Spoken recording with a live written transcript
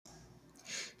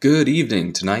Good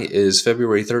evening. Tonight is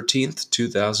February 13th,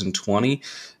 2020,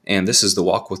 and this is the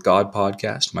Walk with God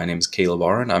podcast. My name is Caleb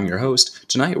Arn. I'm your host.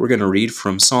 Tonight we're going to read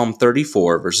from Psalm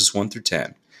 34, verses 1 through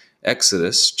 10,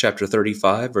 Exodus chapter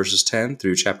 35, verses 10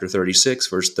 through chapter 36,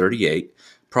 verse 38,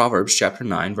 Proverbs chapter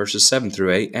 9, verses 7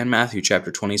 through 8, and Matthew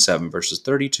chapter 27, verses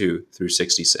 32 through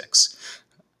 66.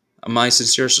 My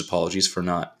sincerest apologies for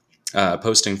not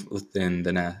posting within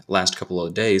the last couple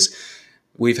of days.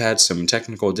 We've had some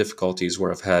technical difficulties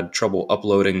where I've had trouble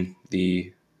uploading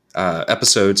the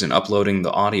episodes and uploading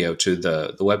the audio to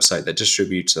the website that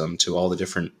distributes them to all the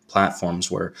different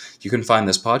platforms where you can find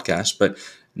this podcast. But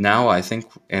now I think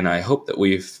and I hope that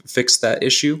we've fixed that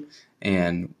issue,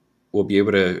 and we'll be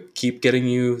able to keep getting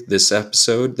you this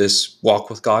episode, this Walk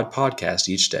with God podcast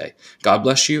each day. God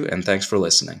bless you, and thanks for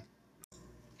listening.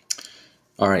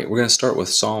 All right, we're going to start with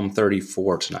Psalm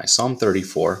 34 tonight. Psalm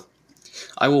 34.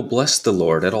 I will bless the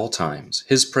Lord at all times.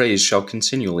 His praise shall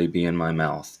continually be in my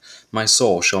mouth. My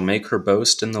soul shall make her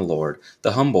boast in the Lord.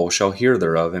 The humble shall hear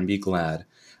thereof and be glad.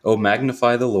 O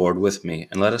magnify the Lord with me,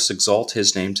 and let us exalt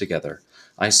his name together.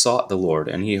 I sought the Lord,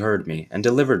 and he heard me, and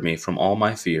delivered me from all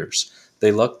my fears.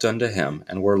 They looked unto him,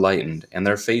 and were lightened, and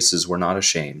their faces were not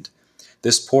ashamed.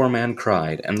 This poor man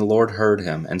cried, and the Lord heard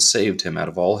him, and saved him out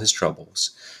of all his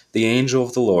troubles. The angel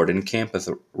of the Lord encampeth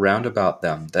round about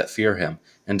them that fear him,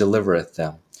 and delivereth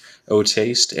them. O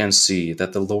taste and see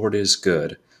that the Lord is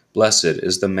good. Blessed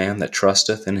is the man that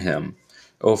trusteth in him.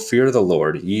 O fear the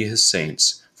Lord, ye his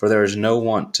saints, for there is no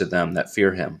want to them that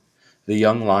fear him. The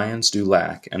young lions do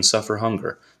lack and suffer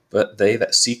hunger, but they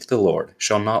that seek the Lord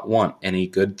shall not want any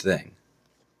good thing.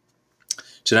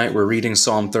 Tonight we're reading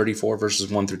Psalm 34,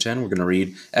 verses 1 through 10. We're going to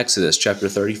read Exodus chapter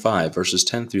 35, verses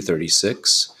 10 through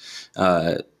 36.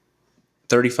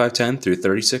 35:10 through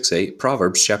 36:8,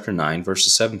 Proverbs chapter 9,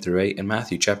 verses 7 through 8, and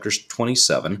Matthew chapter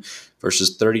 27,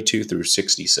 verses 32 through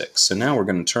 66. So now we're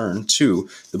going to turn to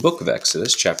the book of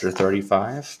Exodus, chapter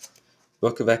 35.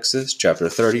 Book of Exodus, chapter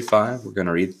 35. We're going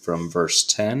to read from verse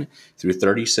 10 through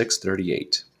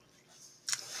 36:38.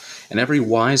 And every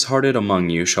wise-hearted among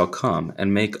you shall come,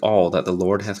 and make all that the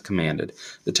Lord hath commanded,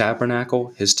 the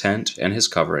tabernacle, his tent, and his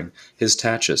covering, his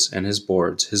taches, and his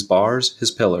boards, his bars,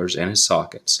 his pillars, and his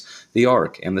sockets, the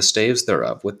ark, and the staves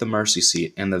thereof, with the mercy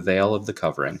seat, and the veil of the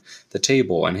covering, the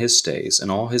table, and his staves,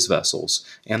 and all his vessels,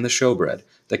 and the showbread,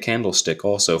 the candlestick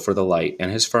also for the light,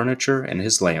 and his furniture, and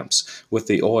his lamps, with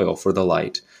the oil for the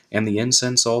light, and the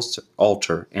incense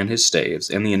altar, and his staves,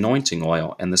 and the anointing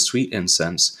oil, and the sweet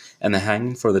incense, and the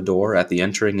hanging for the door at the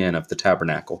entering in of the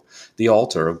tabernacle, the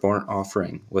altar of burnt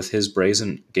offering, with his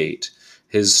brazen gate,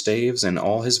 his staves and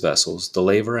all his vessels, the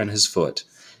laver and his foot,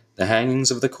 the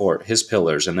hangings of the court, his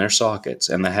pillars and their sockets,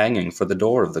 and the hanging for the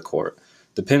door of the court,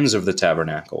 the pins of the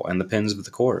tabernacle, and the pins of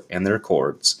the court, and their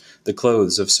cords, the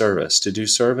clothes of service, to do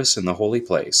service in the holy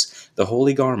place, the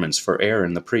holy garments for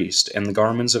Aaron the priest, and the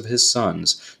garments of his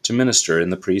sons, to minister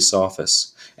in the priest's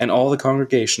office. And all the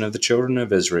congregation of the children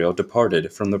of Israel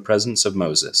departed from the presence of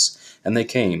Moses. And they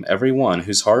came, every one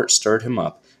whose heart stirred him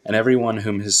up, and every one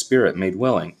whom his spirit made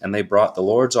willing, and they brought the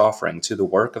Lord's offering to the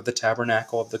work of the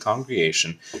tabernacle of the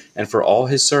congregation, and for all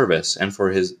his service, and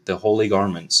for the holy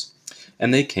garments.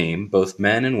 And they came, both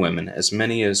men and women, as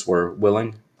many as were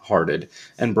willing-hearted,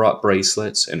 and brought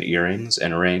bracelets, and earrings,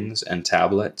 and rings, and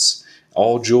tablets,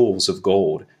 all jewels of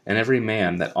gold. And every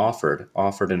man that offered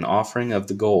an offering of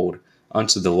the gold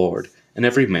unto the Lord. And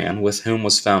every man with whom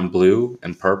was found blue,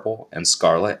 and purple, and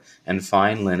scarlet, and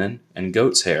fine linen, and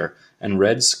goat's hair, and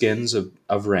red skins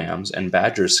of rams, and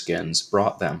badger skins,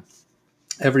 brought them.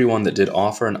 Every one that did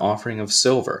offer an offering of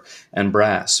silver and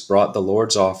brass brought the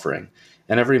Lord's offering.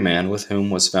 And every man with whom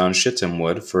was found shittim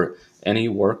wood for any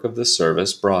work of the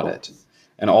service brought it.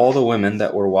 And all the women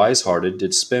that were wise-hearted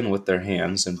did spin with their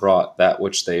hands, and brought that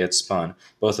which they had spun,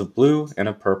 both of blue, and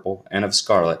of purple, and of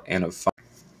scarlet, and of fine.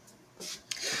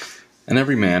 And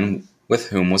every man with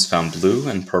whom was found blue,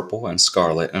 and purple, and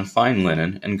scarlet, and fine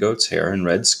linen, and goat's hair, and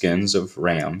red skins of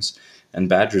rams, and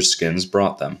badger skins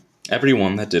brought them. Every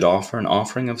one that did offer an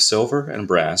offering of silver and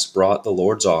brass brought the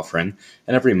Lord's offering,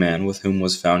 and every man with whom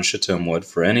was found shittim wood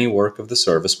for any work of the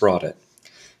service brought it.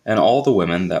 And all the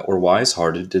women that were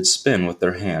wise-hearted did spin with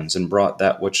their hands, and brought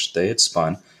that which they had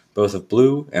spun, both of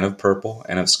blue, and of purple,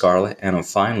 and of scarlet, and of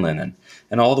fine linen.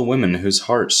 And all the women whose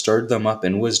heart stirred them up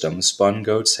in wisdom spun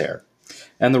goat's hair.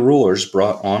 And the rulers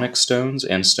brought onyx stones,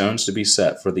 and stones to be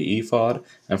set for the ephod,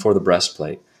 and for the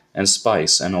breastplate, and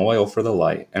spice, and oil for the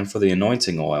light, and for the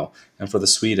anointing oil, and for the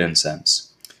sweet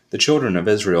incense. The children of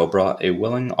Israel brought a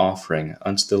willing offering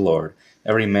unto the Lord,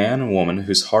 every man and woman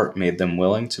whose heart made them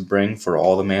willing to bring for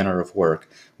all the manner of work,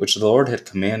 which the Lord had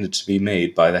commanded to be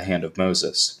made by the hand of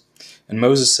Moses. And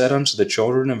Moses said unto the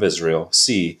children of Israel,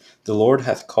 See, the Lord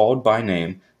hath called by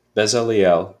name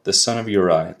Bezaleel, the son of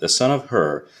Uri, the son of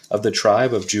Hur, of the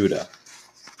tribe of Judah.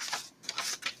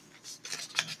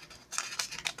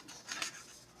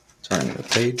 Turning the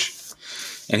page.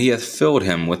 And he hath filled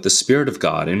him with the Spirit of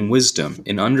God in wisdom,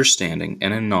 in understanding,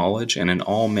 and in knowledge, and in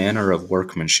all manner of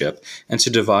workmanship, and to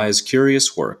devise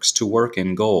curious works, to work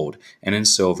in gold, and in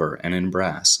silver, and in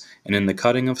brass, and in the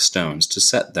cutting of stones, to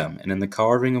set them, and in the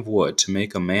carving of wood, to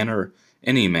make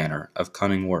any manner of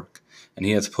cunning work. And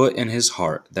he hath put in his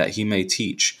heart that he may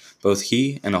teach, both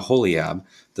he and Aholiab,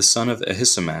 the son of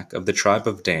Ahisamach, of the tribe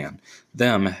of Dan.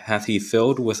 Them hath he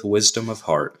filled with wisdom of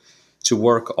heart, to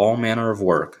work all manner of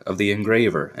work, of the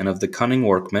engraver, and of the cunning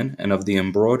workman, and of the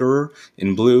embroiderer,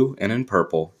 in blue, and in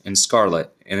purple, in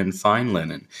scarlet, and in fine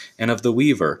linen, and of the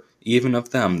weaver, even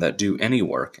of them that do any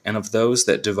work, and of those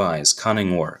that devise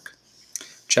cunning work.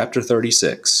 Chapter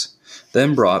 36.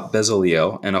 Then brought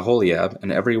Bezaleel and Aholiab,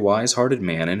 and every wise-hearted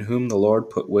man, in whom the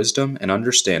Lord put wisdom and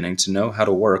understanding, to know how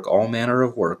to work all manner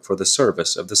of work for the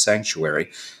service of the sanctuary,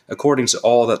 according to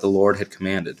all that the Lord had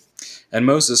commanded. And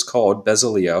Moses called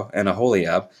Bezaleel and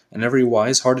Aholiab, and every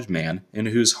wise-hearted man, in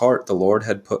whose heart the Lord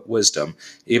had put wisdom,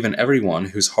 even every one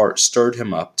whose heart stirred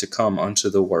him up to come unto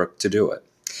the work to do it.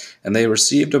 And they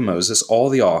received of Moses all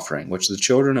the offering which the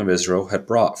children of Israel had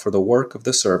brought for the work of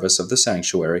the service of the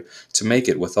sanctuary, to make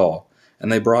it withal.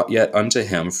 And they brought yet unto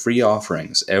him free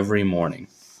offerings every morning.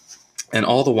 And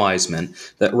all the wise men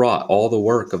that wrought all the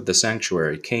work of the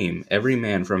sanctuary came, every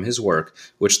man from his work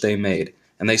which they made.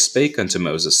 And they spake unto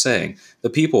Moses, saying, The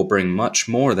people bring much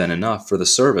more than enough for the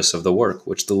service of the work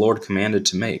which the Lord commanded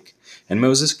to make. And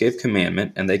Moses gave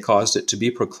commandment, and they caused it to be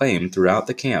proclaimed throughout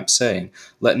the camp, saying,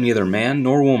 Let neither man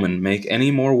nor woman make any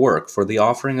more work for the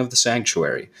offering of the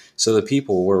sanctuary. So the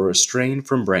people were restrained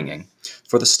from bringing.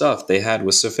 For the stuff they had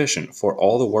was sufficient for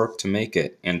all the work to make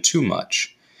it, and too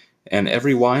much. And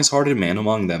every wise-hearted man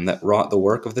among them that wrought the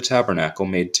work of the tabernacle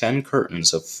made 10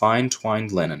 curtains of fine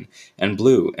twined linen, and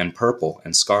blue, and purple,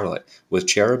 and scarlet, with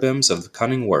cherubims of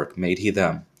cunning work made he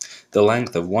them. The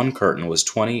length of one curtain was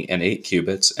 20 and 8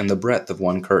 cubits, and the breadth of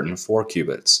one curtain 4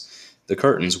 cubits. The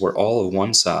curtains were all of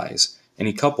one size. And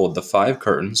he coupled the 5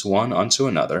 curtains one unto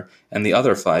another, and the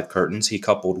other 5 curtains he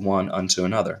coupled one unto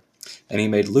another. And he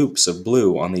made loops of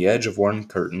blue on the edge of one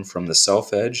curtain from the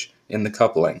self-edge in the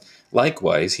coupling.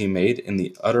 Likewise he made in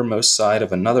the uttermost side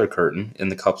of another curtain in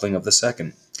the coupling of the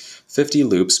second. 50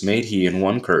 loops made he in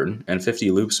one curtain, and 50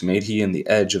 loops made he in the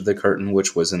edge of the curtain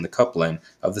which was in the coupling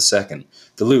of the second.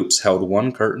 The loops held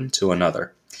one curtain to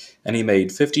another. And he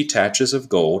made 50 taches of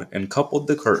gold, and coupled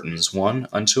the curtains one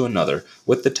unto another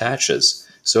with the taches,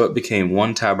 so it became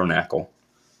one tabernacle.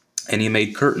 And he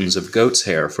made curtains of goat's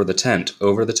hair for the tent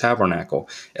over the tabernacle.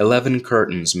 11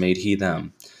 curtains made he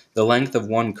them. The length of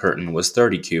one curtain was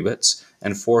 30 cubits,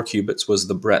 and 4 cubits was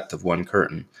the breadth of one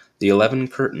curtain. The 11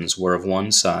 curtains were of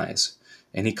one size.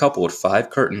 And he coupled 5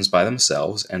 curtains by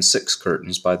themselves, and 6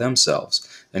 curtains by themselves.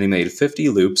 And he made 50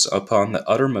 loops upon the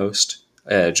uttermost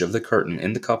edge of the curtain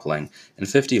in the coupling, and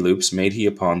 50 loops made he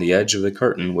upon the edge of the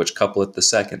curtain which coupleth the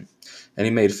second. And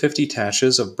he made 50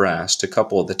 taches of brass to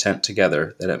couple the tent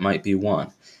together, that it might be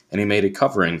one. And he made a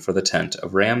covering for the tent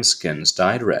of ram skins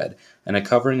dyed red, and a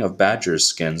covering of badgers'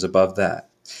 skins above that.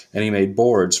 And he made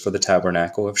boards for the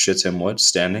tabernacle of shittim wood,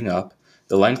 standing up.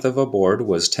 The length of a board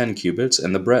was 10 cubits,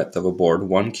 and the breadth of a board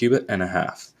 1 cubit and a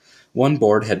half. One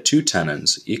board had 2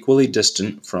 tenons, equally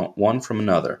distant one from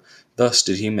another. Thus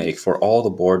did he make for all the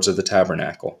boards of the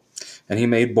tabernacle. And he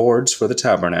made boards for the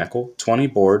tabernacle, 20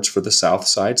 boards for the south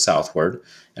side southward,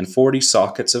 and 40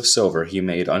 sockets of silver he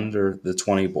made under the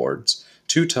 20 boards.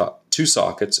 Two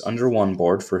sockets under one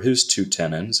board for his 2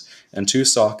 tenons, and 2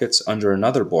 sockets under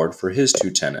another board for his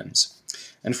 2 tenons.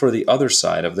 And for the other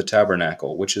side of the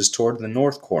tabernacle, which is toward the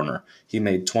north corner, he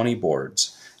made 20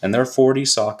 boards. And there 40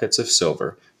 sockets of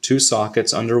silver, 2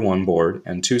 sockets under one board,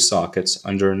 and 2 sockets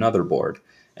under another board.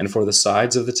 And for the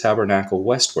sides of the tabernacle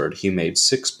westward he made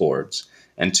 6 boards.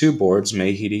 And 2 boards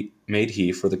made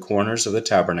he for the corners of the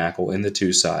tabernacle in the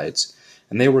 2 sides.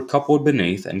 And they were coupled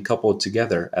beneath and coupled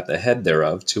together at the head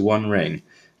thereof to one ring.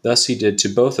 Thus he did to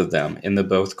both of them in the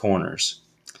both corners.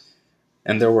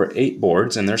 And there were 8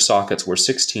 boards, and their sockets were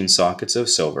 16 sockets of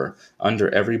silver,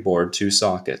 under every board 2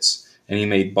 sockets. And he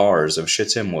made bars of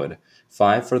shittim wood,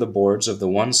 5 for the boards of the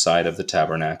one side of the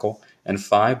tabernacle, and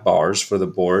 5 bars for the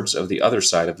boards of the other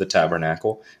side of the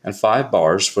tabernacle, and 5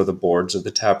 bars for the boards of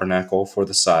the tabernacle for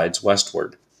the sides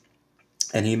westward.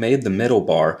 And he made the middle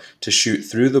bar to shoot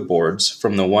through the boards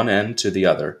from the one end to the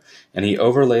other. And he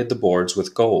overlaid the boards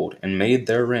with gold, and made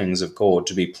their rings of gold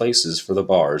to be places for the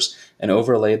bars, and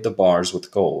overlaid the bars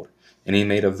with gold. And he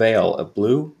made a veil of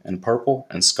blue, and purple,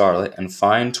 and scarlet, and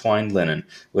fine twined linen.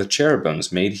 With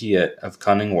cherubims made he it of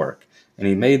cunning work. And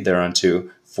he made thereunto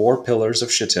 4 pillars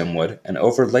of shittim wood, and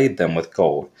overlaid them with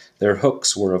gold. Their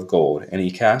hooks were of gold, and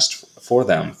he cast for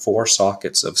them 4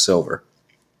 sockets of silver.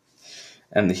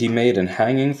 And he made an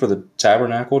hanging for the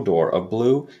tabernacle door of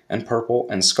blue, and purple,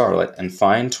 and scarlet, and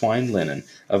fine twined linen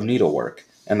of needlework,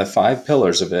 and the 5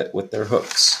 pillars of it with their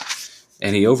hooks.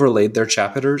 And he overlaid their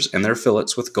chapiters and their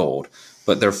fillets with gold,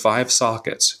 but their 5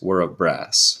 sockets were of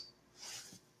brass.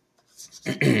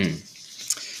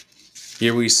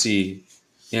 Here we see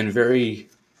in very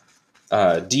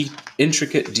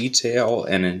intricate detail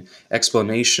and in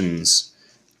explanations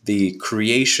the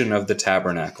creation of the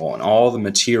tabernacle and all the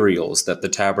materials that the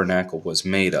tabernacle was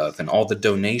made of and all the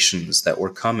donations that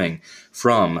were coming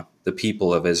from the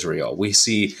people of Israel. We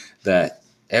see that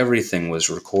everything was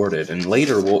recorded, and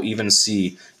later we'll even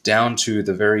see down to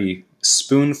the very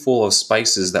spoonful of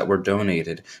spices that were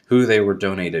donated, who they were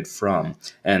donated from.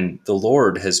 And the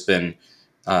Lord has been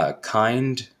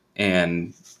kind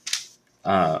and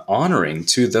honoring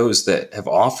to those that have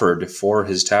offered for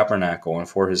his tabernacle and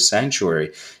for his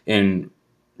sanctuary, in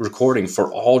recording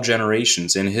for all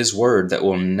generations in his word that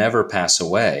will never pass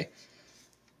away.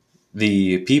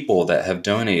 The people that have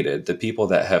donated, the people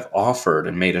that have offered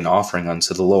and made an offering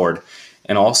unto the Lord,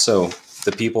 and also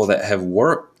the people that have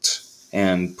worked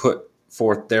and put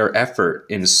forth their effort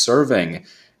in serving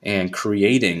and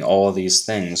creating all of these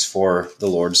things for the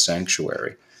Lord's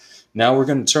sanctuary. Now we're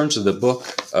going to turn to the book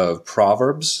of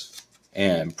Proverbs,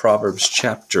 and Proverbs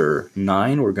chapter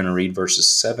 9. We're going to read verses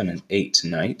 7 and 8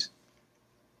 tonight.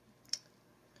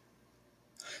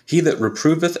 He that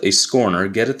reproveth a scorner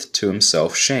getteth to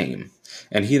himself shame,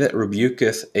 and he that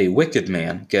rebuketh a wicked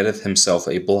man getteth himself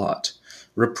a blot.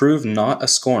 Reprove not a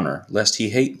scorner, lest he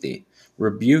hate thee.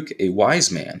 Rebuke a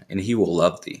wise man, and he will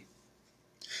love thee.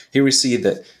 Here we see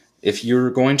that if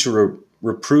you're going to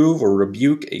reprove or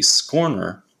rebuke a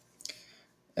scorner,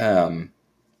 and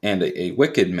a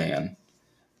wicked man,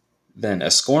 then a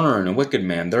scorner and a wicked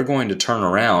man, they're going to turn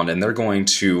around and they're going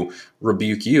to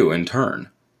rebuke you in turn.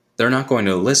 They're not going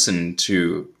to listen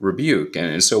to rebuke.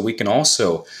 And so we can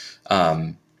also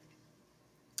learn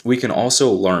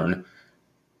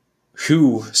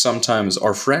who sometimes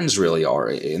our friends really are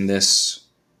in this,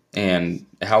 and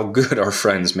how good our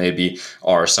friends maybe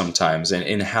are sometimes, and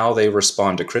in how they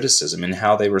respond to criticism, and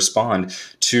how they respond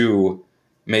to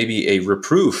maybe a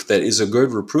reproof that is a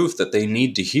good reproof that they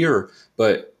need to hear,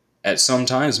 but at some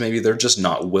times maybe they're just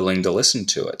not willing to listen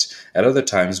to it. At other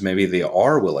times maybe they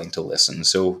are willing to listen.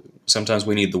 So sometimes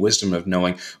we need the wisdom of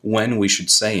knowing when we should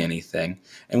say anything,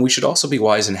 and we should also be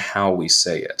wise in how we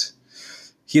say it.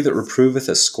 He that reproveth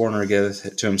a scorner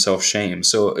getteth to himself shame.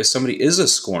 So if somebody is a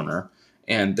scorner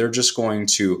and they're just going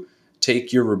to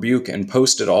take your rebuke and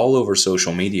post it all over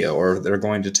social media, or they're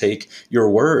going to take your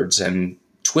words and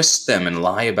twist them and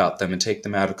lie about them and take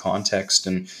them out of context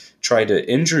and try to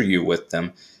injure you with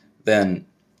them, then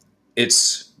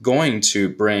it's going to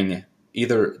bring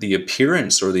either the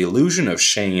appearance or the illusion of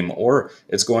shame, or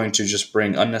it's going to just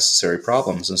bring unnecessary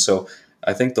problems. And so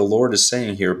I think the Lord is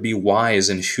saying here, be wise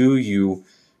in who you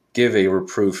give a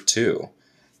reproof to.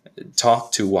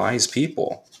 Talk to wise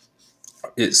people.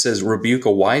 It says, rebuke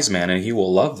a wise man and he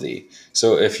will love thee.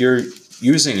 So if you're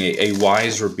using a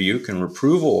wise rebuke and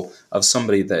reproval of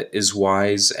somebody that is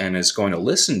wise and is going to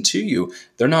listen to you,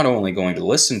 they're not only going to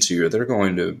listen to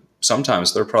you,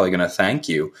 sometimes they're probably going to thank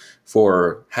you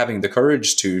for having the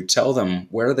courage to tell them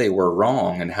where they were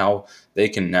wrong and how they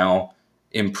can now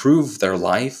improve their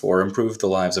life or improve the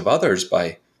lives of others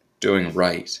by doing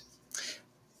right.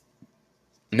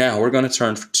 Now we're going to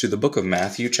turn to the book of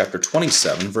Matthew, chapter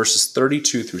 27, verses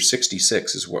 32 through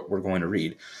 66 is what we're going to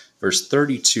read. Verse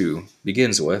 32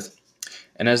 begins with,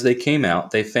 And as they came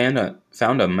out, they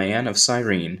found a man of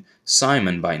Cyrene,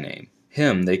 Simon by name.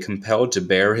 Him they compelled to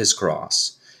bear his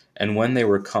cross. And when they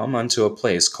were come unto a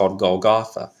place called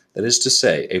Golgotha, that is to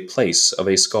say, a place of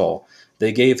a skull,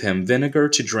 they gave him vinegar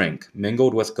to drink,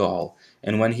 mingled with gall.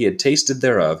 And when he had tasted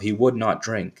thereof, he would not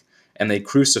drink. And they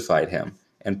crucified him,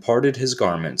 and parted his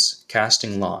garments,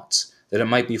 casting lots, that it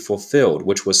might be fulfilled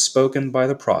which was spoken by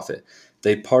the prophet.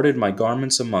 They parted my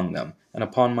garments among them, and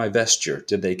upon my vesture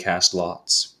did they cast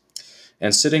lots.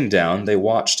 And sitting down, they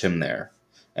watched him there,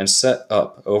 and set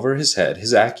up over his head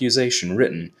his accusation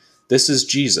written, This is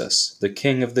Jesus, the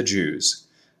King of the Jews.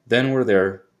 Then were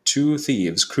there 2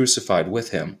 thieves crucified with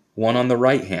him, one on the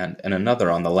right hand, and another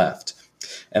on the left.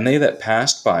 And they that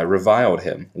passed by reviled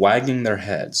him, wagging their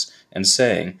heads, and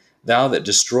saying, Thou that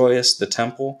destroyest the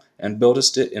temple, and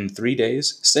buildest it in 3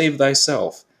 days, save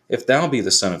thyself. If thou be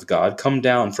the Son of God, come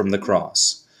down from the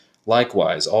cross.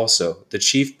 Likewise also the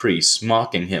chief priests,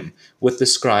 mocking him, with the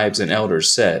scribes and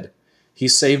elders, said, He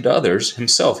saved others,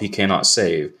 himself he cannot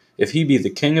save. If he be the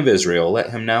King of Israel,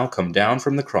 let him now come down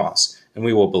from the cross, and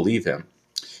we will believe him.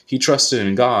 He trusted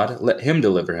in God, let him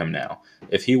deliver him now,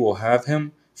 if he will have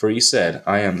him, for he said,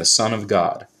 I am the Son of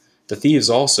God. The thieves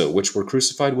also, which were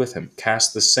crucified with him,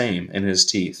 cast the same in his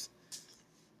teeth.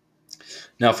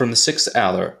 Now from the 6th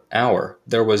hour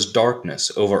there was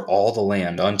darkness over all the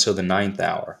land until the 9th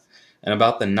hour. And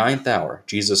about the 9th hour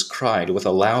Jesus cried with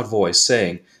a loud voice,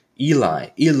 saying, Eli,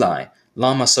 Eli,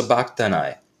 lama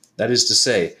sabachthani? That is to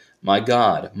say, my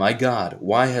God,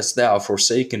 why hast thou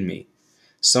forsaken me?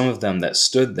 Some of them that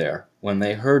stood there, when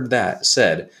they heard that,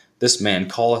 said, This man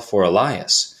calleth for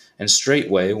Elias. And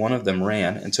straightway one of them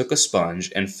ran, and took a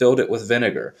sponge, and filled it with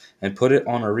vinegar, and put it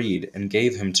on a reed, and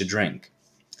gave him to drink.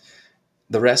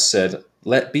 The rest said,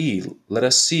 Let be, let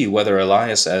us see whether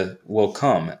Elias will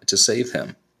come to save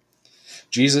him.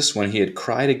 Jesus, when he had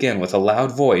cried again with a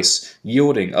loud voice,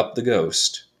 yielded up the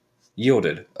ghost.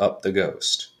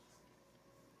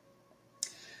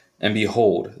 And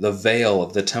behold, the veil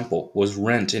of the temple was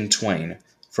rent in twain,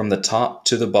 from the top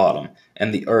to the bottom,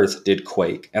 and the earth did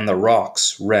quake, and the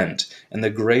rocks rent, and the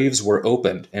graves were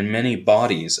opened, and many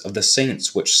bodies of the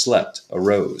saints which slept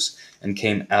arose, and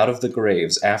came out of the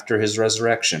graves after his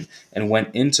resurrection, and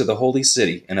went into the holy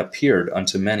city, and appeared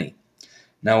unto many.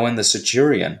 Now when the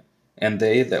centurion and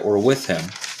they that were with him,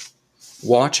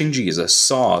 watching Jesus,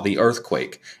 saw the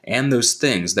earthquake, and those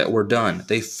things that were done,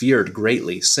 they feared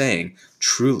greatly, saying,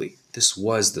 Truly, this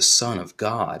was the Son of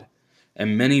God.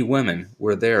 And many women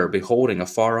were there beholding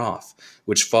afar off,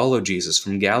 which followed Jesus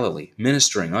from Galilee,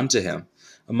 ministering unto him,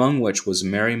 among which was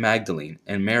Mary Magdalene,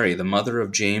 and Mary the mother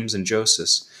of James and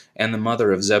Joseph, and the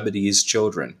mother of Zebedee's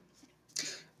children.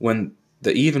 When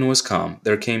the even was come,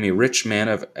 there came a rich man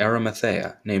of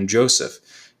Arimathea, named Joseph,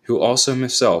 who also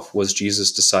himself was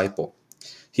Jesus' disciple.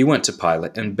 He went to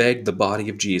Pilate, and begged the body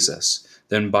of Jesus.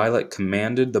 Then Pilate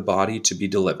commanded the body to be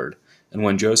delivered. And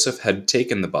when Joseph had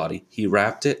taken the body, he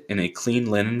wrapped it in a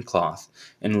clean linen cloth,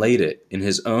 and laid it in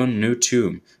his own new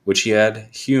tomb, which he had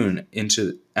hewn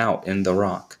out in the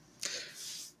rock.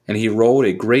 And he rolled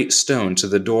a great stone to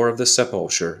the door of the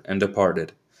sepulchre, and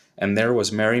departed. And there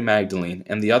was Mary Magdalene,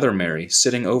 and the other Mary,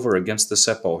 sitting over against the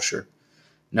sepulchre.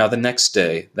 Now the next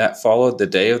day, that followed the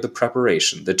day of the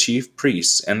preparation, the chief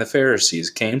priests and the Pharisees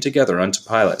came together unto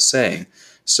Pilate, saying,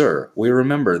 Sir, we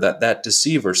remember that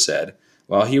deceiver said,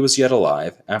 while he was yet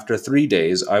alive, After 3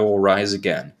 days I will rise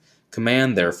again.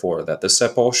 Command therefore that the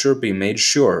sepulchre be made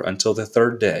sure until the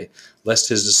 3rd day, lest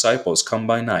his disciples come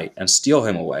by night, and steal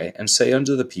him away, and say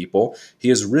unto the people, He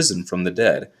is risen from the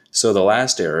dead. So the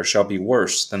last error shall be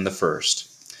worse than the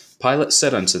first. Pilate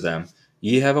said unto them,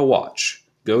 Ye have a watch.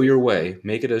 Go your way,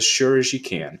 make it as sure as ye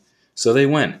can. So they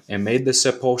went, and made the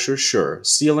sepulchre sure,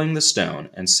 sealing the stone,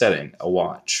 and setting a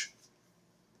watch.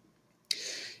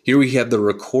 Here we have the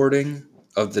recording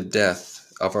of the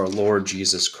death of our Lord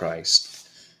Jesus Christ.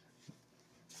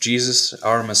 Jesus,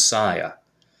 our Messiah,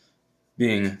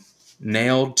 being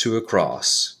nailed to a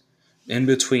cross, in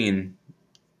between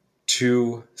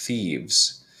two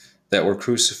thieves that were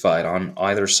crucified on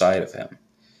either side of him.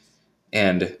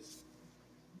 And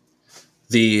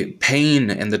the pain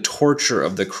and the torture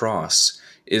of the cross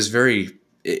is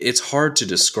it's hard to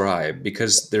describe,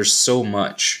 because there's so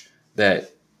much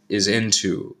that goes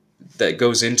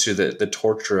into the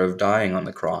torture of dying on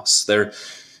the cross. There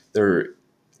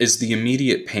is the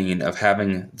immediate pain of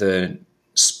having the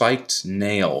spiked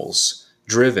nails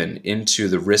driven into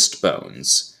the wrist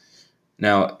bones.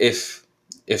 Now, if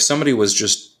somebody was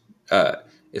just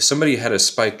if somebody had a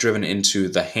spike driven into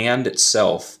the hand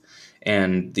itself,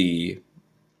 and the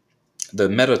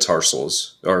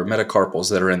metatarsals or metacarpals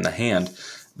that are in the hand,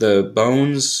 the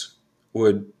bones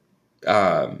would,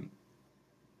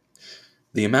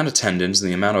 the amount of tendons and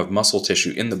the amount of muscle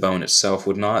tissue in the bone itself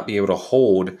would not be able to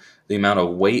hold the amount of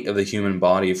weight of the human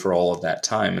body for all of that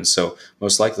time. And so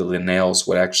most likely the nails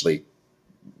would actually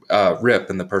rip,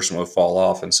 and the person would fall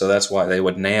off. And so that's why they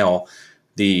would nail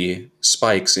the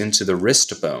spikes into the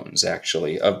wrist bones,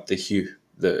 actually, of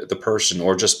the person,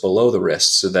 or just below the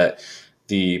wrist, so that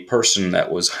the person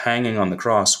that was hanging on the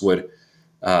cross would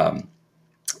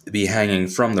be hanging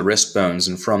from the wrist bones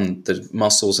and from the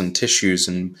muscles and tissues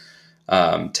and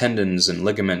tendons and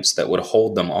ligaments that would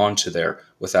hold them onto there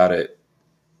without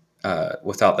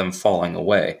them falling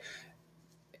away.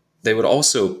 They would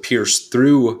also pierce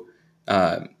through.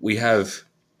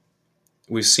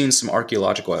 We've seen some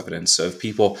archaeological evidence of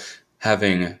people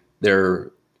having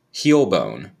their heel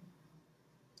bone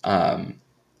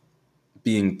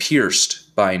being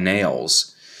pierced by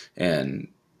nails, and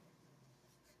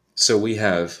So we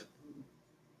have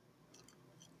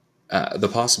the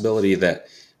possibility that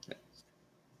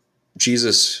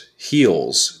Jesus'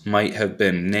 heels might have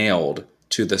been nailed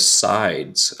to the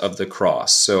sides of the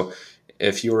cross. So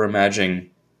if you were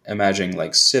imagining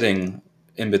like sitting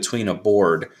in between a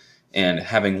board and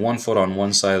having one foot on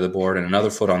one side of the board and another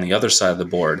foot on the other side of the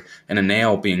board, and a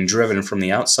nail being driven from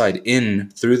the outside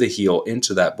in through the heel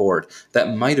into that board,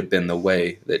 that might have been the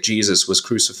way that Jesus was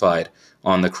crucified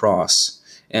on the cross.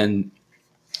 And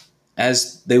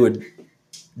as they would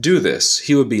do this,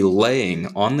 he would be laying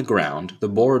on the ground, the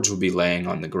boards would be laying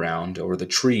on the ground, or the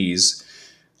trees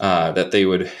that they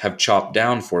would have chopped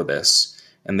down for this,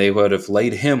 and they would have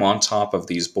laid him on top of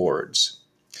these boards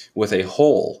with a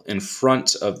hole in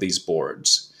front of these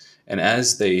boards. And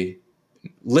as they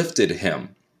lifted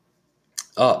him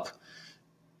up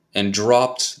and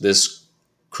dropped this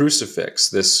crucifix,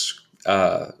 this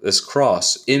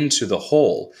cross into the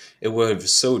hole, it would have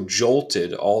so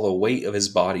jolted all the weight of his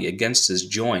body against his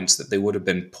joints that they would have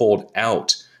been pulled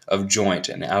out of joint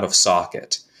and out of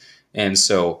socket. And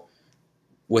so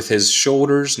with his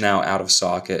shoulders now out of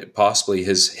socket, possibly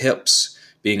his hips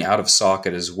being out of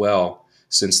socket as well,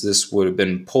 since this would have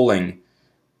been pulling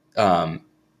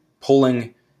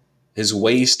his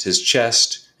waist, his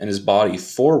chest, and his body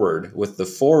forward, with the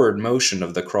forward motion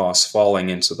of the cross falling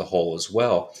into the hole as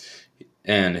well,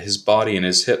 and his body and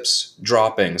his hips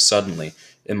dropping suddenly.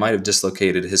 It might have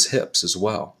dislocated his hips as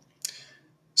well.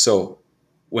 So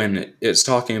when it's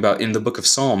talking about in the book of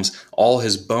Psalms, all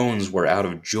his bones were out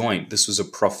of joint, this was a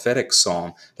prophetic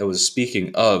psalm that was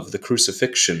speaking of the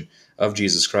crucifixion of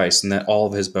Jesus Christ, and that all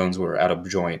of his bones were out of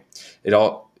joint.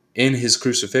 In his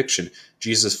crucifixion,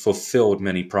 Jesus fulfilled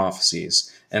many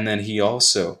prophecies. And then he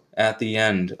also, at the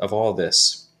end of all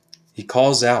this, he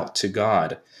calls out to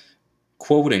God,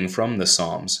 quoting from the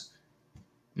Psalms,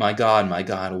 my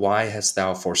God, why hast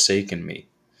thou forsaken me?"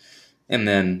 And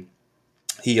then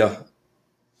he,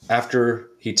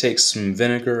 after he takes some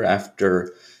vinegar,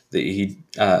 after they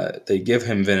give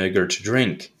him vinegar to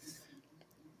drink,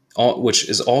 which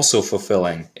is also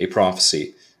fulfilling a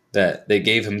prophecy that they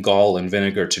gave him gall and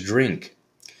vinegar to drink.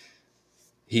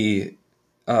 Then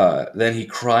he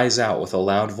cries out with a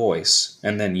loud voice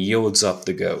and then yields up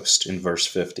the ghost in verse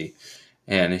 50.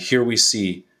 And here we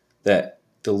see that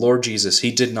the Lord Jesus,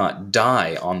 he did not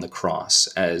die on the cross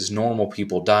as normal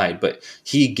people died, but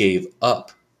he gave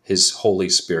up his Holy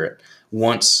Spirit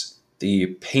once the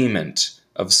payment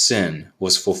of sin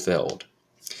was fulfilled.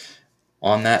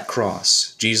 On that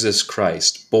cross, Jesus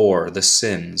Christ bore the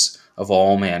sins of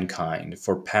all mankind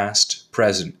for past,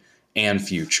 present, and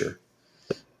future.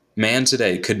 Man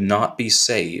today could not be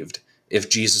saved if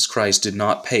Jesus Christ did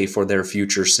not pay for their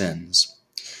future sins.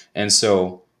 And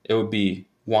so it would be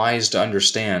wise to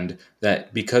understand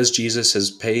that because Jesus has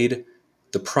paid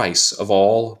the price of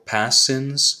all past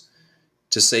sins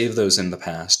to save those in the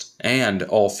past, and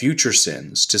all future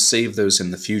sins to save those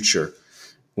in the future,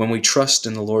 when we trust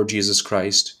in the Lord Jesus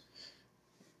Christ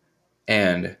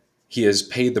and he has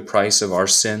paid the price of our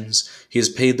sins, he has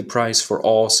paid the price for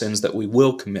all sins that we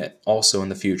will commit also in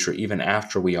the future, even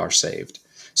after we are saved.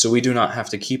 So we do not have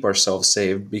to keep ourselves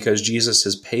saved because Jesus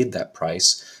has paid that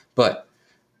price. But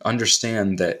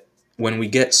understand that when we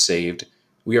get saved,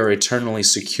 we are eternally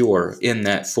secure in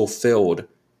that fulfilled,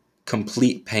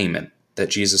 complete payment that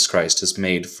Jesus Christ has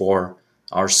made for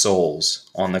our souls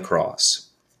on the cross.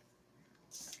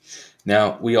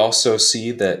 Now, we also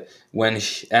see that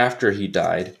after he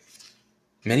died,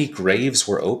 many graves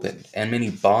were opened, and many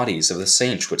bodies of the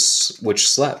saints which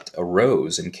slept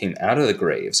arose and came out of the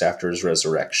graves after his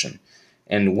resurrection,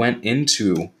 and went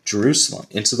into Jerusalem,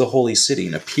 into the holy city,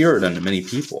 and appeared unto many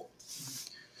people.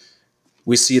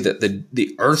 We see that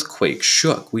the earthquake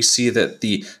shook. We see that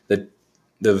the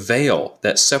veil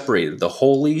that separated the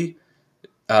holy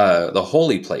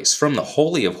place from the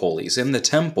Holy of Holies in the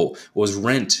temple was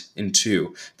rent in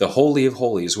two. The Holy of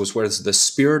Holies was where the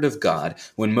Spirit of God,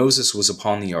 when Moses was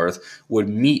upon the earth, would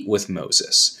meet with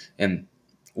Moses and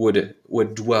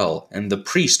would dwell. And the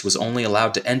priest was only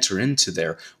allowed to enter into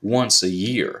there once a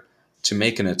year to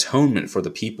make an atonement for the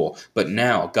people. But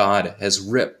now God has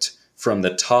ripped from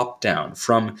the top down,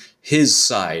 from his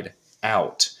side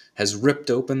out, has ripped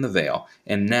open the veil,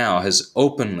 and now has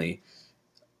openly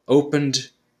opened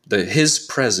his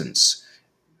presence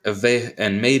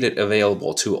and made it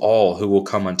available to all who will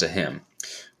come unto him.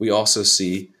 We also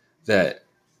see that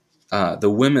the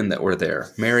women that were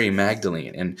there, Mary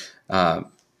Magdalene and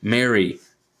Mary,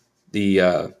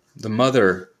 the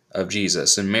mother of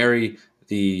Jesus, and Mary,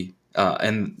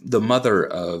 and the mother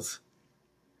of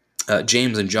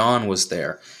James and John was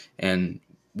there, and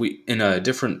we in a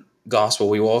different gospel,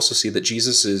 we will also see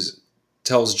that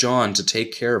tells John to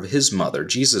take care of his mother,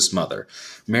 Jesus' mother,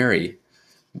 Mary.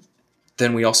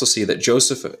 Then we also see that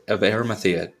Joseph of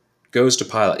Arimathea goes to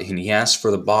Pilate and he asks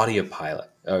for the body of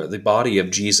the body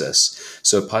of Jesus.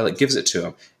 So Pilate gives it to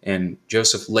him, and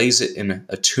Joseph lays it in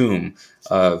a tomb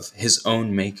of his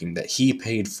own making that he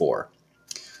paid for.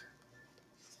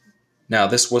 Now,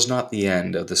 this was not the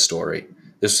end of the story.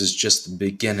 This is just the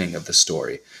beginning of the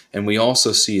story. And we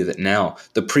also see that now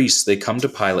the priests, they come to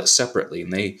Pilate separately,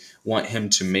 and they want him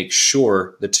to make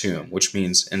sure the tomb, which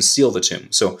means, and seal the tomb.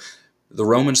 So the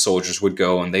Roman soldiers would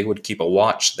go and they would keep a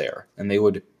watch there. And they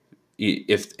would,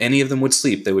 if any of them would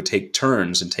sleep, they would take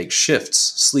turns and take shifts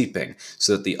sleeping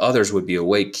so that the others would be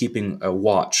awake, keeping a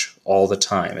watch all the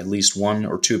time, at least one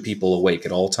or two people awake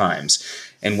at all times.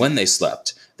 And when they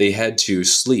slept, they had to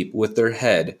sleep with their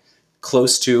head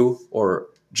close to or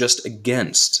just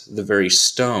against the very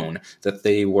stone that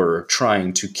they were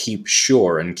trying to keep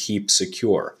sure and keep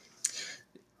secure.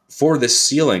 For this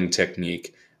sealing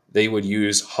technique, they would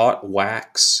use hot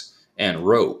wax and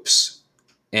ropes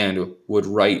and would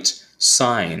write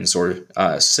signs or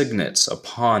signets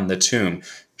upon the tomb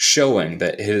showing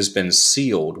that it has been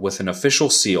sealed with an official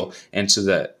seal, and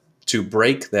to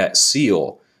break that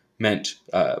seal meant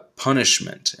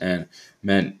punishment and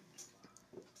meant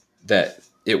that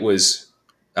it was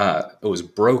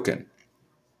broken.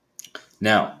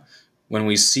 Now, when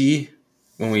we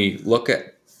look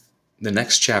at the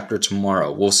next chapter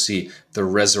tomorrow, we'll see the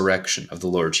resurrection of the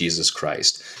Lord Jesus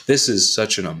Christ. This is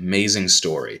such an amazing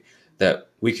story that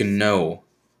we can know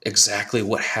exactly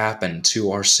what happened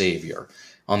to our Savior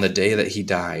on the day that he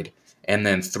died, and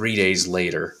then 3 days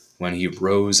later when he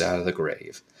rose out of the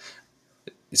grave.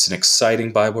 It's an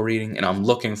exciting Bible reading, and I'm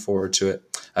looking forward to it.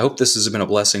 I hope this has been a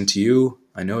blessing to you.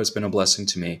 I know it's been a blessing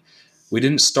to me. We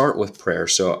didn't start with prayer,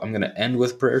 so I'm going to end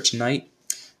with prayer tonight.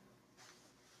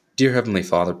 Dear Heavenly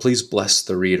Father, please bless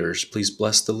the readers. Please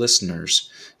bless the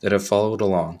listeners that have followed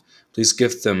along. Please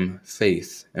give them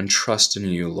faith and trust in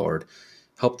you, Lord.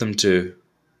 Help them to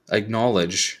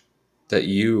acknowledge that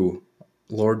you,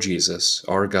 Lord Jesus,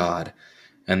 are God,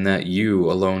 and that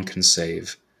you alone can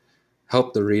save.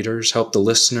 Help the readers, help the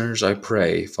listeners, I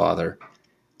pray, Father,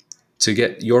 to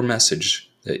get your message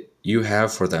that you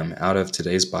have for them out of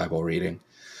today's Bible reading.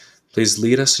 Please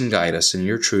lead us and guide us in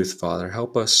your truth, Father.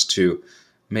 Help us to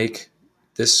make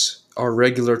this our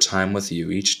regular time with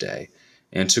you each day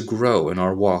and to grow in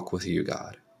our walk with you,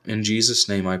 God. In Jesus'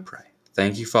 name I pray.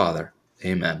 Thank you, Father.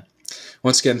 Amen.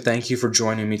 Once again, thank you for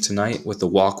joining me tonight with the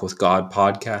Walk with God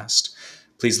podcast.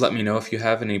 Please let me know if you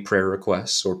have any prayer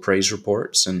requests or praise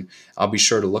reports, and I'll be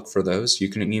sure to look for those. You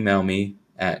can email me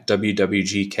at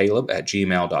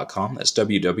wwgcaleb@gmail.com. That's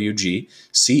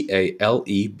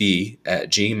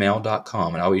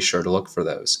wwgcaleb@gmail.com, and I'll be sure to look for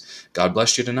those. God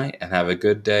bless you tonight, and have a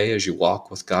good day as you walk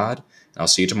with God. And I'll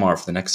see you tomorrow for the next